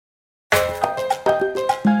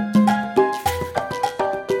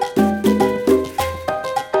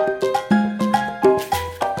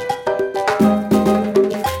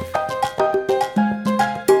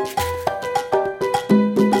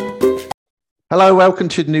Hello, welcome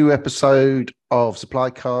to a new episode of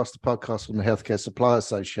SupplyCast, the podcast from the Healthcare Supply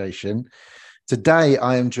Association. Today,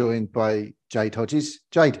 I am joined by Jade Hodges.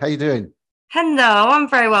 Jade, how are you doing? Hello, I'm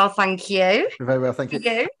very well, thank you. Very well, thank you.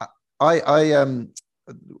 You? I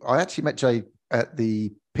actually met Jade at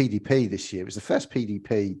the PDP this year. It was the first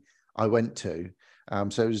PDP I went to,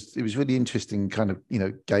 so it was really interesting, kind of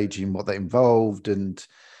gauging what that involved and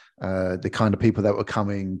the kind of people that were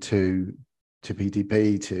coming to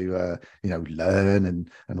PDP to learn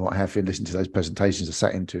and what have you, and listen to those presentations. I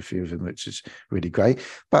sat into a few of them, which is really great.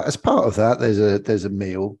 But as part of that, there's a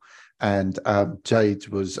meal, and Jade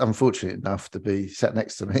was unfortunate enough to be sat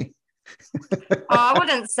next to me. Oh, I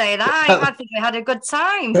wouldn't say that. I think we had a good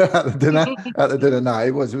time. At the dinner, no,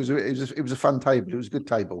 it was a fun table. It was a good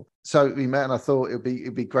table. So we met, and I thought it'd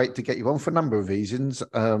be great to get you on for a number of reasons.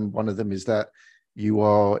 One of them is that you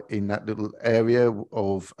are in that little area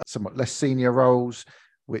of somewhat less senior roles,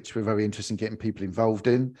 which we're very interested in getting people involved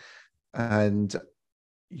in. And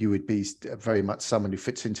you would be very much someone who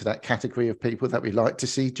fits into that category of people that we like to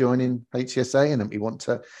see joining HCSA and that we want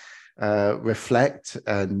to reflect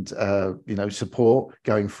and support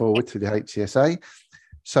going forward to the HCSA.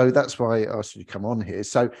 So that's why I asked you to come on here.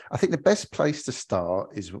 So I think the best place to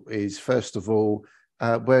start is first of all,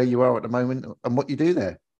 where you are at the moment and what you do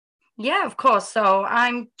there. Yeah, of course. So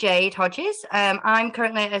I'm Jade Hodges. I'm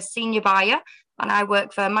currently a senior buyer and I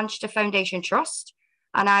work for Manchester Foundation Trust,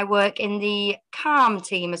 and I work in the CALM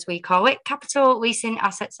team, as we call it, Capital Leasing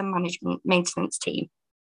Assets and Management Maintenance team.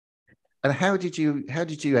 And how did you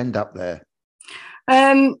end up there?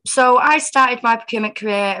 So I started my procurement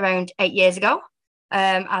career around 8 years ago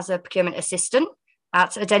as a procurement assistant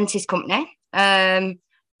at a dentist company.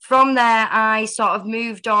 From there, I sort of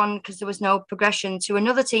moved on because there was no progression to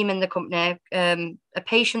another team in the company, a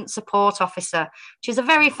patient support officer, which is a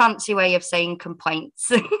very fancy way of saying complaints.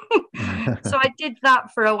 So I did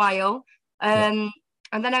that for a while. And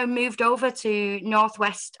then I moved over to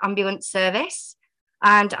Northwest Ambulance Service,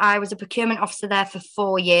 and I was a procurement officer there for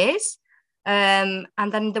 4 years. And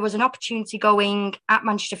then there was an opportunity going at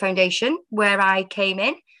Manchester Foundation where I came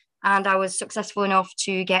in, and I was successful enough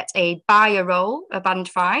to get a buyer role, a band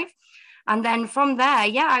 5. And then from there,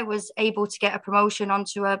 I was able to get a promotion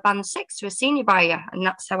onto a band 6 to a senior buyer. And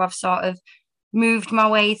that's how I've sort of moved my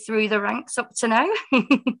way through the ranks up to now.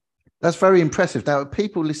 That's very impressive. Now,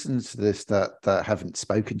 people listening to this that haven't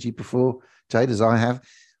spoken to you before, Jade, as I have,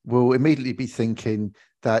 will immediately be thinking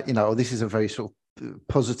that, this is a very sort of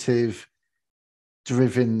positive,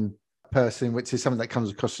 driven person, which is something that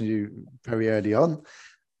comes across to you very early on.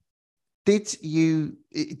 Did you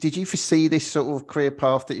foresee this sort of career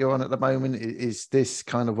path that you're on at the moment? Is this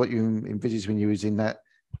kind of what you envisaged when you was in that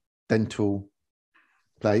dental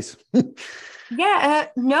place?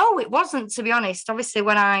 No, it wasn't, to be honest. Obviously,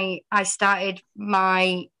 when I started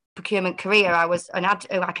my procurement career, I was an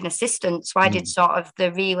assistant. So I did sort of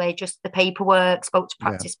the relay, just the paperwork, spoke to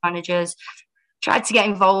practice managers, tried to get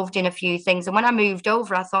involved in a few things. And when I moved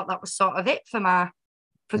over, I thought that was sort of it for my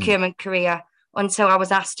procurement career, until I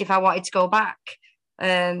was asked if I wanted to go back.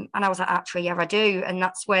 And I was like, actually, yeah, I do. And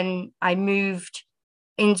that's when I moved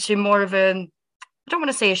into more of I don't want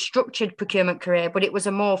to say a structured procurement career, but it was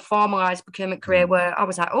a more formalized procurement career where I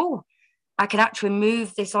was like, oh, I can actually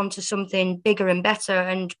move this onto something bigger and better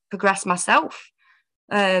and progress myself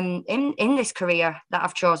in this career that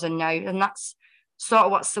I've chosen now. And that's sort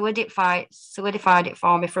of what solidified it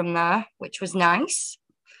for me from there, which was nice.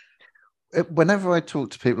 Whenever I talk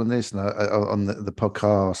to people on this and on the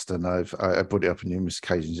podcast, and I brought it up on numerous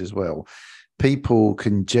occasions as well, people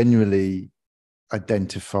can genuinely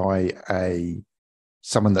identify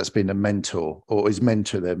someone that's been a mentor or is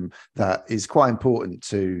mentor them that is quite important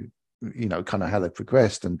to, kind of how they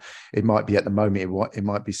progressed. And it might be at the moment, it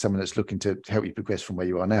might be someone that's looking to help you progress from where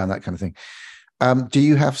you are now and that kind of thing. Do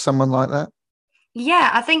you have someone like that? Yeah,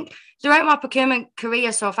 I think throughout my procurement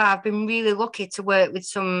career so far, I've been really lucky to work with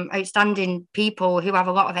some outstanding people who have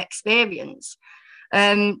a lot of experience.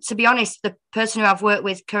 To be honest, the person who I've worked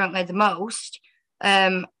with currently the most,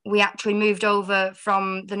 we actually moved over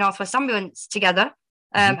from the Northwest Ambulance together,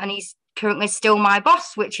 and he's currently still my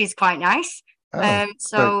boss, which is quite nice.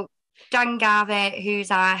 So Dan Garvey,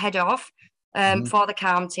 who's our head of for the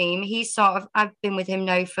CALM team, I've been with him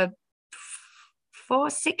now for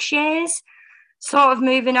 4-6 years. Sort of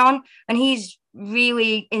moving on, and he's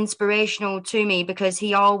really inspirational to me because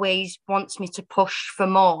he always wants me to push for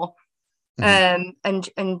more. And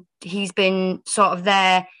he's been sort of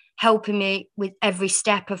there helping me with every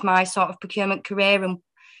step of my sort of procurement career. And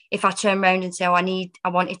if I turn around and say, I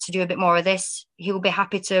wanted to do a bit more of this, he'll be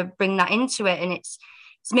happy to bring that into it. And it's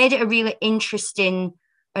made it a really interesting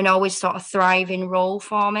an always sort of thriving role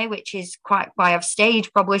for me, which is quite why I've stayed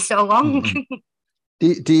probably so long.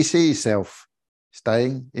 Mm-hmm. Do you see yourself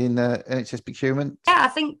staying in NHS procurement? Yeah, I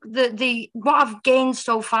think the what I've gained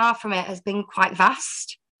so far from it has been quite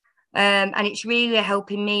vast, and it's really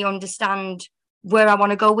helping me understand where I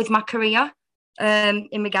want to go with my career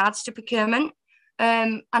in regards to procurement.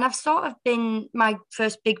 And I've sort of been, my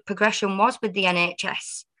first big progression was with the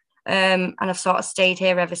NHS, and I've sort of stayed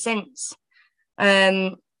here ever since.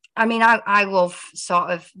 I mean, I love sort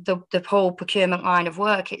of the whole procurement line of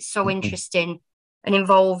work. It's so interesting and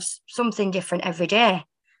involves something different every day.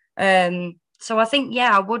 So I think,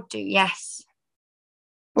 yeah, I would do, yes.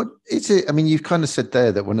 What is it? I mean, you've kind of said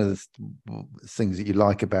there that one of the things that you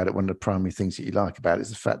like about it, one of the primary things that you like about it, is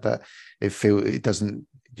the fact that it doesn't.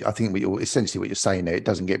 I think essentially what you're saying there, it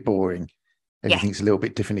doesn't get boring. Everything's a little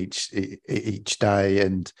bit different each day,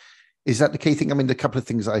 and is that the key thing? I mean, the couple of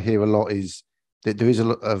things I hear a lot is that there is a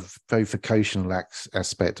lot of very vocational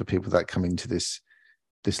aspect of people that come into this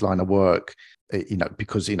line of work. You know,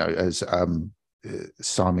 because as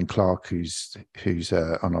Simon Clark, who's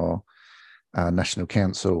on our National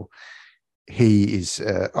Council, he is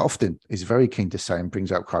often is very keen to say and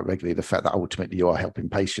brings up quite regularly the fact that ultimately you are helping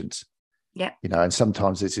patients. Yeah, and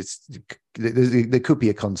sometimes there could be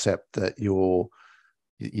a concept that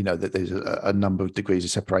that there's a number of degrees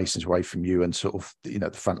of separations away from you and sort of the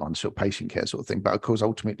frontline sort of patient care sort of thing. But of course,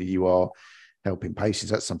 ultimately you are helping patients.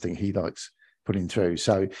 That's something he likes putting through.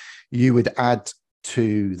 So you would add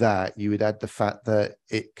to that, the fact that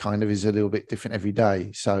it kind of is a little bit different every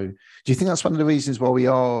day. So do you think that's one of the reasons why we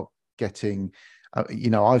are getting,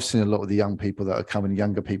 I've seen a lot of the younger people that are coming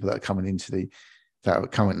into that are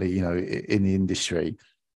currently, in the industry. Do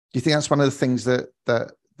you think that's one of the things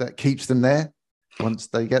that keeps them there once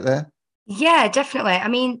they get there? Yeah, definitely. I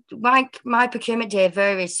mean, my procurement day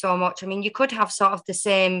varies so much. I mean, you could have sort of the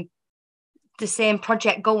same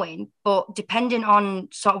project going, but depending on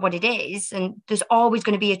sort of what it is, and there's always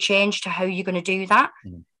going to be a change to how you're going to do that.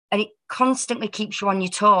 And it constantly keeps you on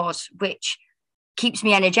your toes, which keeps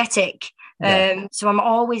me energetic. So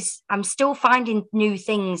I'm still finding new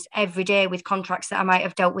things every day with contracts that I might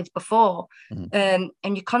have dealt with before. And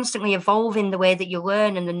you're constantly evolving the way that you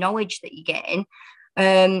learn and the knowledge that you're getting.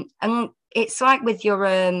 And it's like with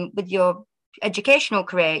your educational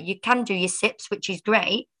career, you can do your SIPs, which is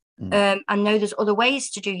great. And now there's other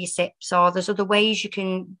ways to do your SIPs, or there's other ways you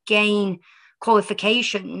can gain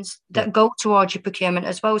qualifications that go towards your procurement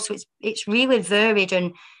as well. So it's really varied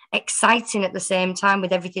and exciting at the same time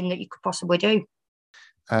with everything that you could possibly do.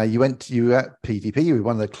 You were at PDP. You were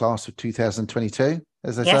one of the class of 2022,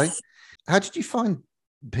 as they say. How did you find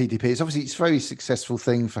PDP? It's a very successful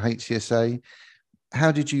thing for HCSA.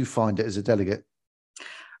 How did you find it as a delegate?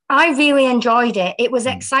 I really enjoyed it. It was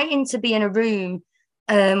exciting to be in a room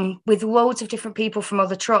with loads of different people from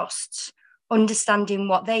other trusts, understanding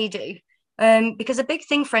what they do. Because a big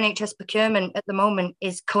thing for NHS procurement at the moment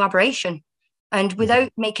is collaboration. And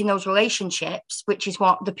without making those relationships, which is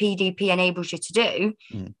what the PDP enables you to do,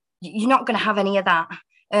 you're not going to have any of that.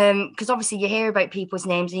 Because obviously you hear about people's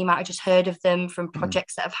names and you might have just heard of them from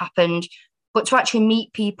projects that have happened. But to actually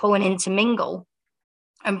meet people and intermingle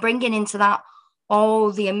and bringing into that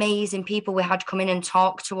all the amazing people we had come in and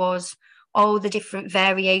talk to us, all the different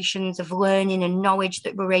variations of learning and knowledge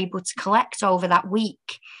that we're able to collect over that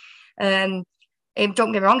week. Don't get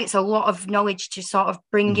me wrong, it's a lot of knowledge to sort of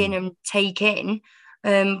bring in and take in.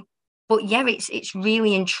 But yeah, it's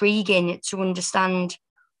really intriguing to understand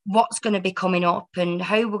what's going to be coming up and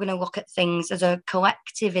how we're going to look at things as a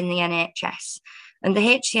collective in the NHS. And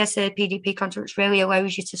the HCSA PDP conference really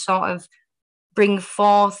allows you to sort of bring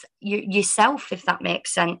forth yourself, if that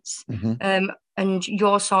makes sense. And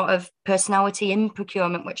your sort of personality in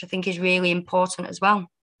procurement, which I think is really important as well.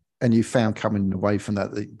 And you found coming away from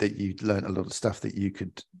that you learned a lot of stuff that you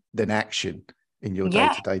could then action in your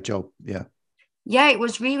day-to-day job. Yeah, it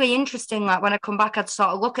was really interesting. Like when I come back, I'd sort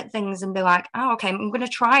of look at things and be like, oh, okay, I'm going to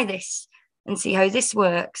try this and see how this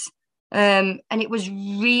works. And it was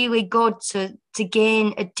really good to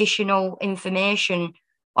gain additional information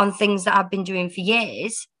on things that I've been doing for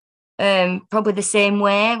years, probably the same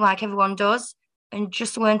way, like everyone does, and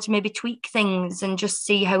just learn to maybe tweak things and just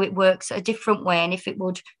see how it works a different way, and if it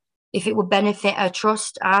would benefit our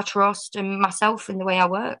trust and myself in the way I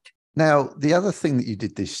work. Now, the other thing that you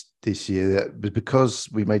did this year was because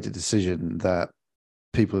we made the decision that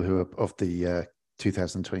people who are of the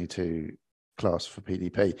 2022 class for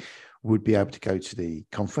PDP would be able to go to the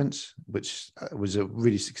conference, which was a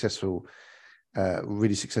really successful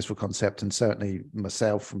concept. And certainly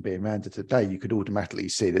myself, from being around it today, you could automatically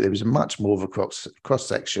see that there was much more of a cross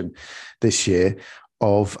section this year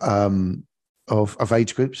of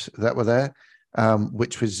age groups that were there,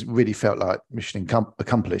 which was really felt like mission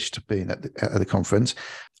accomplished being at the conference.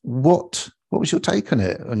 What was your take on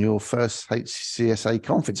it, on your first HCSA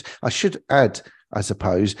conference? I should add, I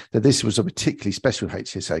suppose, that this was a particularly special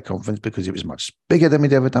HCSA conference because it was much bigger than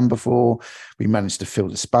we'd ever done before. We managed to fill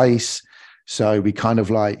the space. So we kind of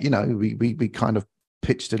like, we kind of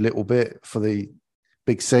pitched a little bit for the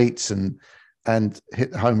big seats and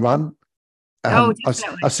hit the home run.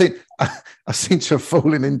 Definitely. I seem to have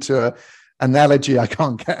fallen into an analogy I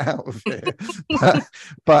can't get out of here.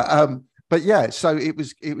 But yeah, so it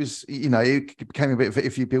was, it became a bit of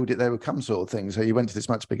if you build it, they will come sort of thing. So you went to this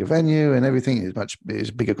much bigger venue and everything. It was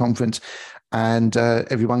a bigger conference, and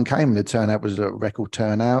everyone came. And the turnout was a record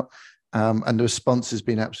turnout, and the response has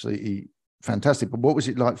been absolutely fantastic. But what was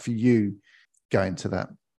it like for you going to that?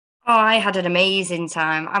 Oh, I had an amazing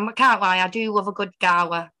time. I can't lie, I do love a good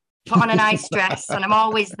gala. Put on a nice dress, and I'm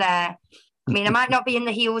always there. I mean, I might not be in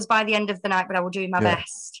the heels by the end of the night, but I will do my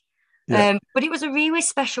best. Yeah. But it was a really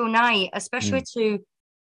special night, especially to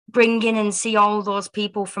bring in and see all those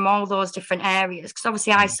people from all those different areas. Because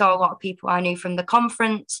obviously I saw a lot of people I knew from the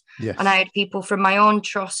conference, and I had people from my own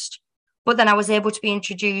trust. But then I was able to be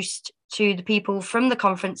introduced to the people from the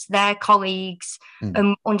conference, their colleagues,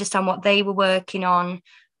 and understand what they were working on.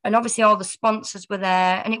 And obviously all the sponsors were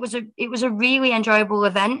there, and it was a really enjoyable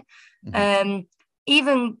event.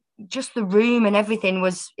 Even just the room and everything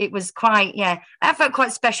was quite, I felt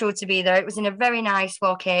quite special to be there. It was in a very nice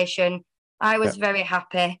location. I was very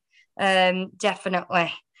happy.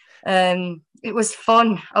 Definitely. It was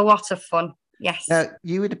fun, a lot of fun. Yes.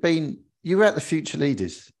 You were at the Future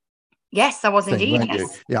Leaders. Yes, I was indeed.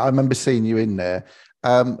 Yes. Yeah, I remember seeing you in there.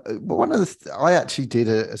 But I actually did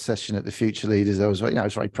a session at the Future Leaders. I was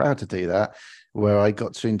very proud to do that, where I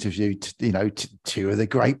got to interview, two of the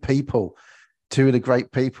great people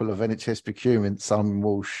of NHS procurement, Simon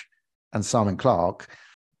Walsh and Simon Clark.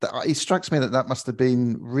 It strikes me that must have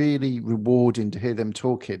been really rewarding to hear them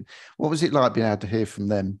talking. What was it like being able to hear from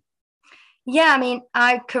them? Yeah, I mean,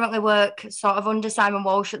 I currently work sort of under Simon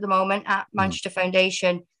Walsh at the moment at Manchester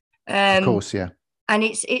Foundation. Of course, yeah. And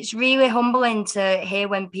it's really humbling to hear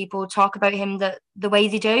when people talk about him the way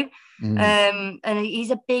they do. And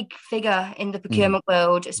he's a big figure in the procurement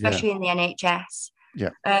world, especially in the NHS.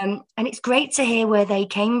 Yeah. And it's great to hear where they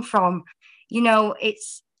came from.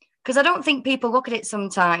 It's because I don't think people look at it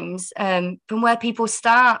sometimes from where people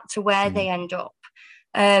start to where they end up.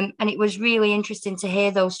 And it was really interesting to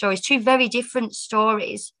hear those stories, two very different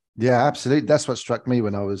stories. Yeah, absolutely. That's what struck me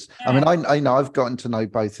when I was. I mean, I know I've gotten to know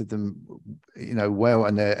both of them, well,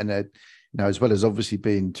 and they're as well as obviously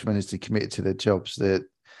being tremendously committed to their jobs. They're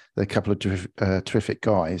a couple of terrific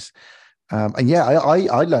guys, and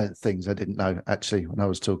I learned things I didn't know actually when I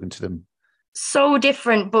was talking to them. So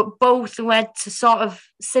different, but both led to sort of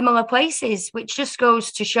similar places, which just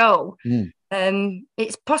goes to show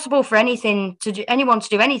it's possible for anyone to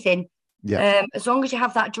do anything. Yeah. As long as you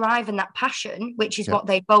have that drive and that passion, which is what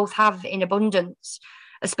they both have in abundance,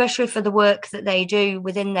 especially for the work that they do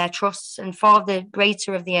within their trusts and for the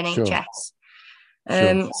greater of the NHS.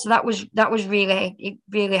 So that was really,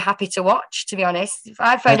 really happy to watch, to be honest.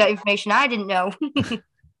 I found out information I didn't know.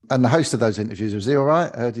 And the host of those interviews, was he all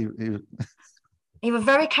right? He was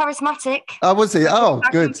very charismatic. Oh, was he? Oh,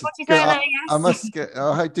 good. Yes.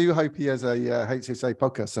 I do hope he has a HCSA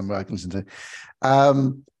podcast somewhere I can listen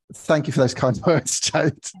to. Thank you for those kind words,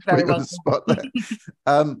 Jade. Very well. On the spot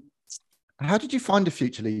there. How did you find the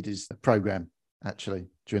Future Leaders program actually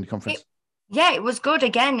during the conference? It was good.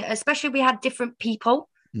 Again, especially we had different people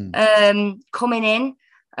coming in.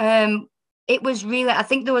 It was really. I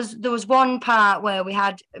think there was one part where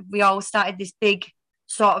we all started this big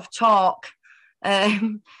sort of talk,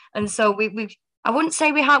 and so we. I wouldn't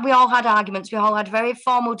say we all had arguments. We all had very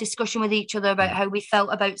formal discussion with each other about how we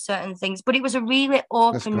felt about certain things. But it was a really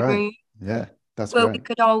open room. Yeah, that's where great. We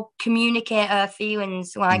could all communicate our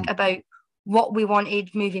feelings, about what we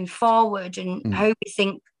wanted moving forward and how we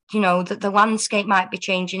think, that the landscape might be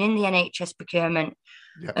changing in the NHS procurement.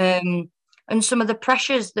 Yeah. And some of the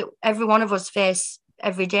pressures that every one of us face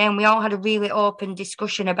every day. And we all had a really open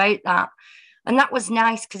discussion about that. And that was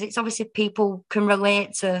nice because it's obviously people can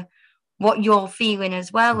relate to what you're feeling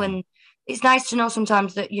as well. And it's nice to know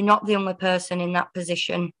sometimes that you're not the only person in that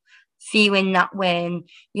position feeling that way. And,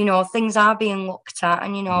 things are being looked at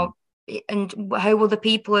and, and how other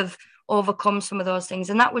people have overcome some of those things.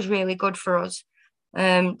 And that was really good for us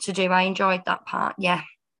to do. I enjoyed that part. Yeah.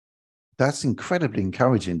 That's incredibly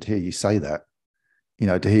encouraging to hear you say that,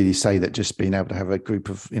 to hear you say that just being able to have a group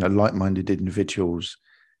of, like-minded individuals,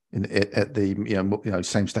 at the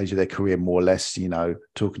same stage of their career, more or less,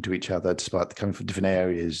 talking to each other despite coming from different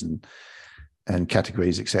areas and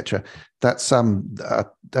categories, etc. That's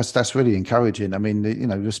really encouraging. I mean,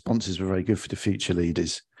 responses were very good for the Future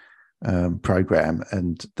Leaders program,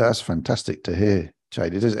 and that's fantastic to hear,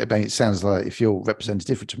 Jade. It sounds like, if you're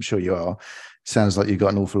representative, which I'm sure you are, it sounds like you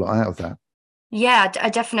got an awful lot out of that. Yeah, I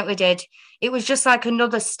definitely did. It was just like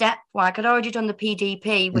another step. Like, I'd already done the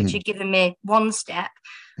PDP, which had given me one step.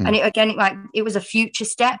 And it was a future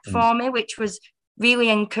step for me, which was really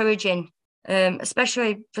encouraging,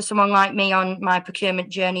 especially for someone like me on my procurement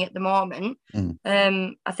journey at the moment.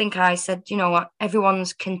 I think I said, you know what,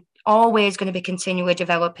 everyone's always going to be continually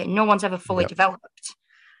developing. No one's ever fully developed.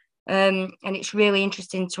 And it's really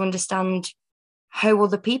interesting to understand how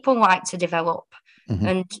other people like to develop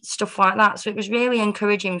and stuff like that. So it was really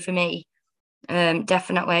encouraging for me,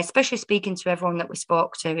 definitely, especially speaking to everyone that we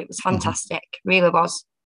spoke to. It was fantastic, really was.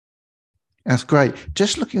 That's great.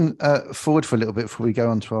 Just looking forward for a little bit before we go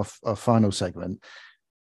on to our final segment.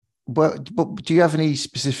 But do you have any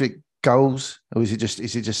specific goals, or is it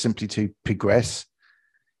just simply to progress,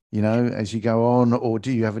 as you go on, or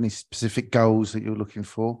do you have any specific goals that you're looking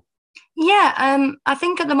for? Yeah, I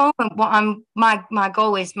think at the moment my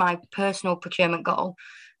goal is my personal procurement goal.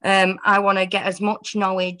 I want to get as much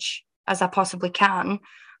knowledge as I possibly can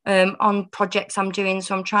on projects I'm doing.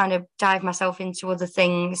 So I'm trying to dive myself into other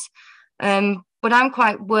things. But I'm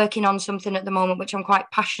quite working on something at the moment which I'm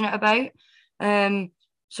quite passionate about.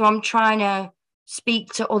 So I'm trying to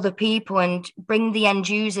speak to other people and bring the end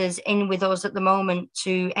users in with us at the moment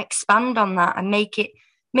to expand on that and make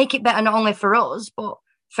it better, not only for us, but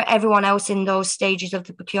for everyone else in those stages of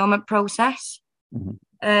the procurement process.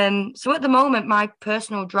 So at the moment, my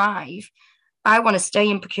personal drive, I want to stay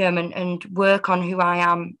in procurement and work on who I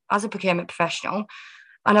am as a procurement professional.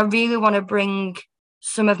 And I really want to bring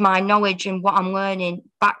some of my knowledge and what I'm learning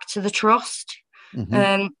back to the trust.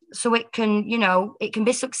 So it can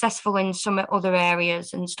be successful in some other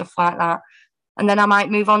areas and stuff like that. And then I might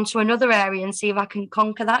move on to another area and see if I can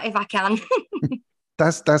conquer that, if I can.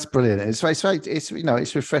 That's brilliant.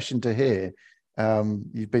 It's refreshing to hear.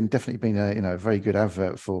 You've definitely been a very good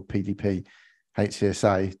advert for PDP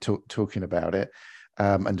HCSA talking about it,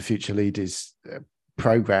 and the Future Leaders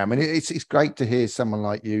program. And it's great to hear someone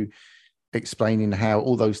like you explaining how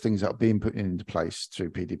all those things that are being put into place through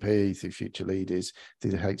PDP, through Future Leaders,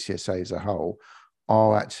 through the HCSA as a whole,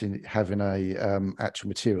 are actually having a actual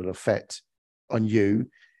material effect on you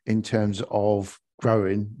in terms of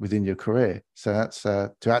growing within your career. So that's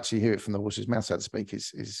to actually hear it from the horse's mouth, so to speak,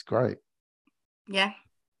 is great. Yeah.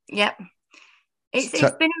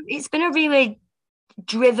 It's been a really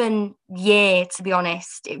driven year, to be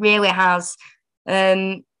honest. It really has.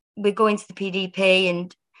 We're going to the PDP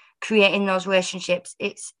and creating those relationships.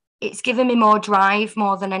 It's given me more drive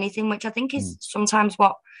more than anything, which I think is sometimes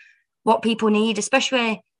what people need,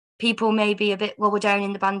 especially people maybe a bit lower down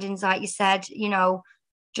in the bandings, like you said,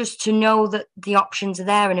 just to know that the options are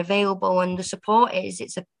there and available and the support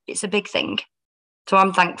it's a big thing. So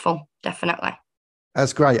I'm thankful, definitely.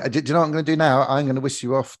 That's great. Do you know what I'm going to do now? I'm going to whisk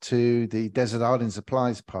you off to the Desert Island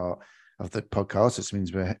Supplies part of the podcast. This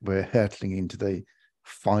means we're hurtling into the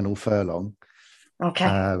final furlong.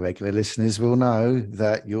 Okay. Regular listeners will know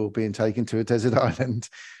that you're being taken to a desert island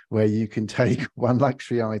where you can take one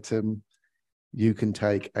luxury item, you can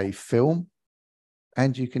take a film,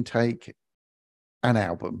 and you can take an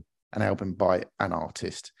album by an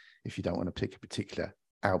artist. If you don't want to pick a particular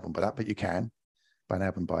album by that, but you can, by an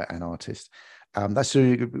album by an artist. That's all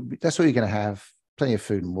you're going to have. Plenty of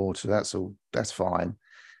food and water. That's fine.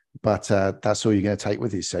 But that's all you're going to take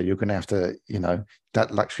with you. So you're going to have to,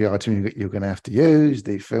 that luxury item you're going to have to use.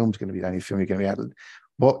 The film's going to be the only film you're going to be able to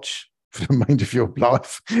watch for the remainder of your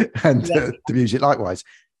life, and the music likewise.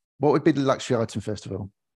 What would be the luxury item, first of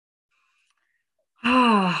all?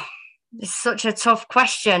 It's such a tough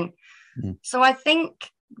question. So I think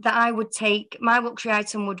that I would take, my luxury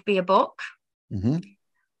item would be a book.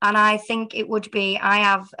 And I think it would be, I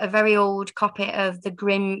have a very old copy of the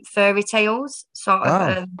Grimm fairy tales, sort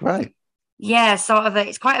of. Great. Yeah, sort of.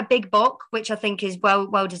 It's quite a big book, which I think is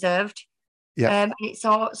well deserved. Yeah. And it's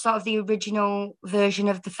sort of the original version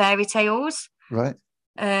of the fairy tales. Right.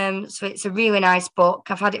 So it's a really nice book.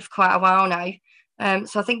 I've had it for quite a while now.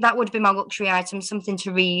 So I think that would be my luxury item, something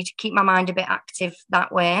to read, keep my mind a bit active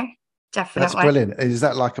that way. Definitely. That's brilliant. Is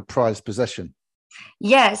that like a prized possession?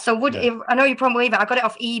 Yeah, so I know you probably believe it. I got it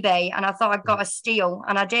off eBay and I thought I'd got a steal,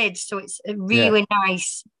 and I did. So it's a really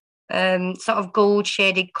nice sort of gold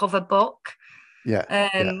shaded cover book.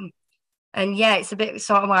 And it's a bit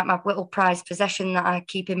sort of like my little prized possession that I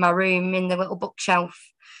keep in my room in the little bookshelf.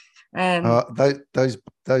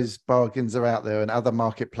 Those bargains are out there, and other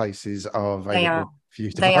marketplaces are They are. available for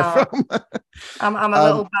you to They buy are. from. I'm a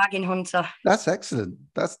little bargain hunter. That's excellent.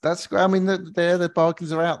 That's great. I mean, the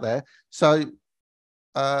bargains are out there. So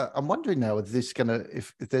I'm wondering now if there's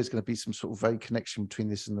gonna be some sort of vague connection between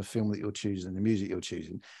this and the film that you're choosing, the music you're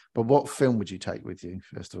choosing. But what film would you take with you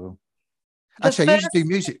first of all? Actually, I usually do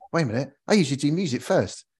music. Wait a minute. I usually do music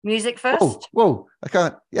first. Music first? Whoa. I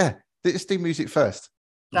can't. Yeah, let's do music first.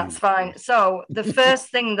 That's fine. So the first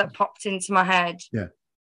thing that popped into my head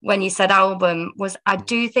when you said album was I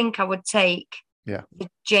do think I would take the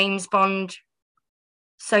James Bond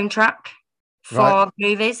soundtrack for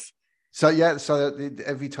movies. So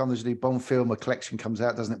every time there's a new Bond film, a collection comes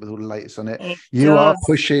out, doesn't it, with all the latest on it? You are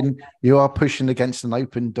pushing against an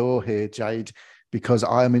open door here, Jade, because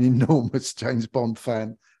I am an enormous James Bond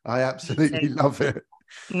fan. I absolutely love it.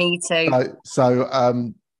 Me too.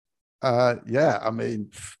 I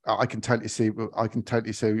mean, I can totally see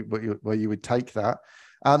where you would take that.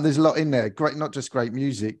 There's a lot in there. Great, not just great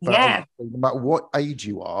music, but no matter what age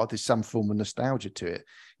you are, there's some form of nostalgia to it.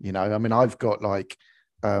 You know, I mean, I've got like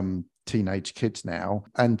teenage kids now,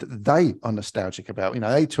 and they are nostalgic about. You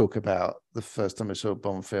know, they talk about the first time I saw a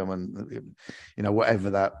Bond film, and you know, whatever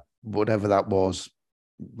that was.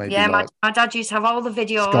 Maybe my dad used to have all the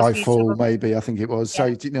videos. Skyfall, maybe I think it was. So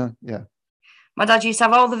you know, my dad used to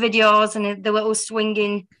have all the videos and the little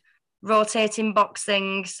swinging, rotating box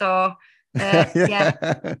thing. So, and there's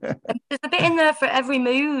a bit in there for every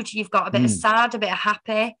mood. You've got a bit of sad, a bit of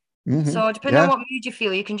happy. So, depending on what mood you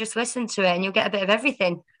feel, you can just listen to it and you'll get a bit of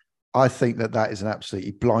everything. I think that is an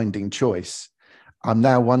absolutely blinding choice. I'm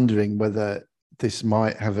now wondering whether this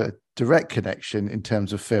might have a direct connection in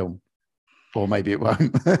terms of film, or maybe it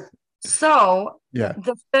won't. So,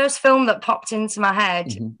 the first film that popped into my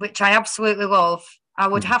head, which I absolutely love, I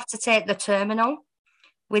would have to take The Terminal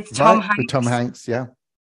with Tom Hanks. With Tom Hanks, yeah.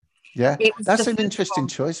 That's an interesting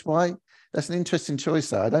choice. Why? That's an interesting choice,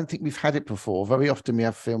 though. I don't think we've had it before. Very often we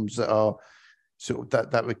have films that are sort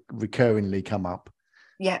of that recurringly come up.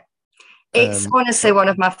 Yeah. It's honestly one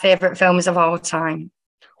of my favourite films of all time.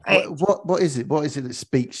 What is it? What is it that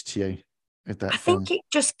speaks to you? I think it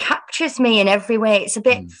just captures me in every way. It's a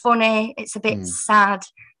bit funny. It's a bit sad.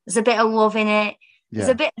 There's a bit of love in it. There's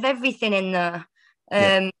a bit of everything in there.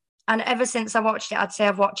 And ever since I watched it, I'd say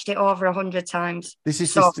I've watched it over 100 times. This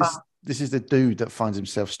is the dude that finds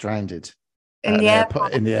himself stranded in the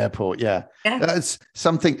airport. In the airport, that's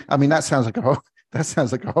something. I mean, that sounds like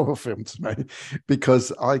a horror film to me,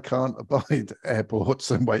 because I can't abide airports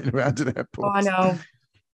and waiting around in airports. Oh,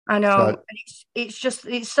 I know. So,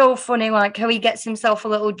 it's so funny, like how he gets himself a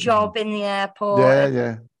little job in the airport.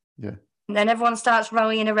 Yeah. And then everyone starts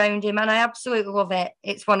rallying around him, and I absolutely love it.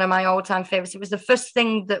 It's one of my all-time favorites. It was the first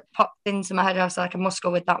thing that popped into my head. I was like, I must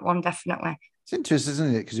go with that one, definitely. It's interesting,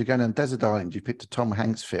 isn't it? Because you're going on Desert Island, you picked a Tom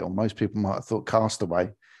Hanks film. Most people might have thought Castaway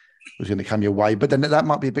was going to come your way, but then that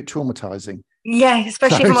might be a bit traumatizing. Yeah,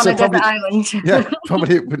 especially if I'm on a desert island. Yeah,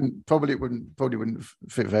 probably wouldn't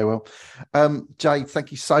fit very well. Jade,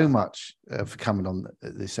 thank you so much for coming on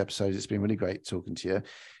this episode. It's been really great talking to you.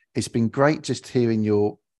 It's been great just hearing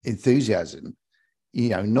your enthusiasm, you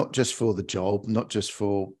know, not just for the job, not just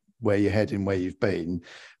for where you're heading, where you've been,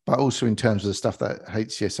 but also in terms of the stuff that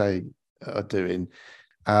HCSA are doing.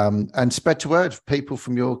 And spread to word. People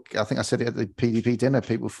from I think I said it at the PDP dinner,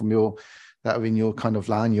 people from that are in your kind of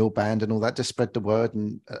line, your band and all that, just spread the word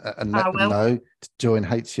and let them know to join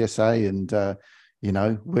HCSA. And, you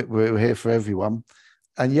know, we're here for everyone.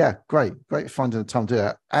 And great finding the time to do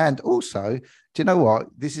that. And also, do you know what?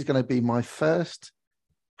 This is going to be my first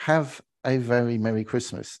Have a Very Merry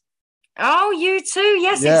Christmas. Oh, you too.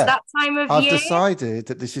 Yes, it's that time of year. I've decided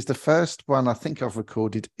that this is the first one I think I've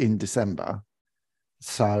recorded in December.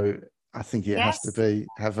 So I think it has to be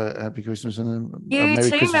have a happy Christmas and a Merry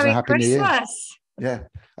Christmas and a Happy New Year. Yeah.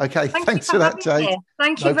 Okay. Thanks for that, Jade.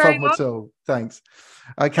 Thank you very much. No problem at all. Thanks.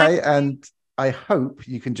 Okay. And I hope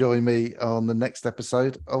you can join me on the next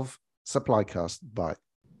episode of SupplyCast. Bye.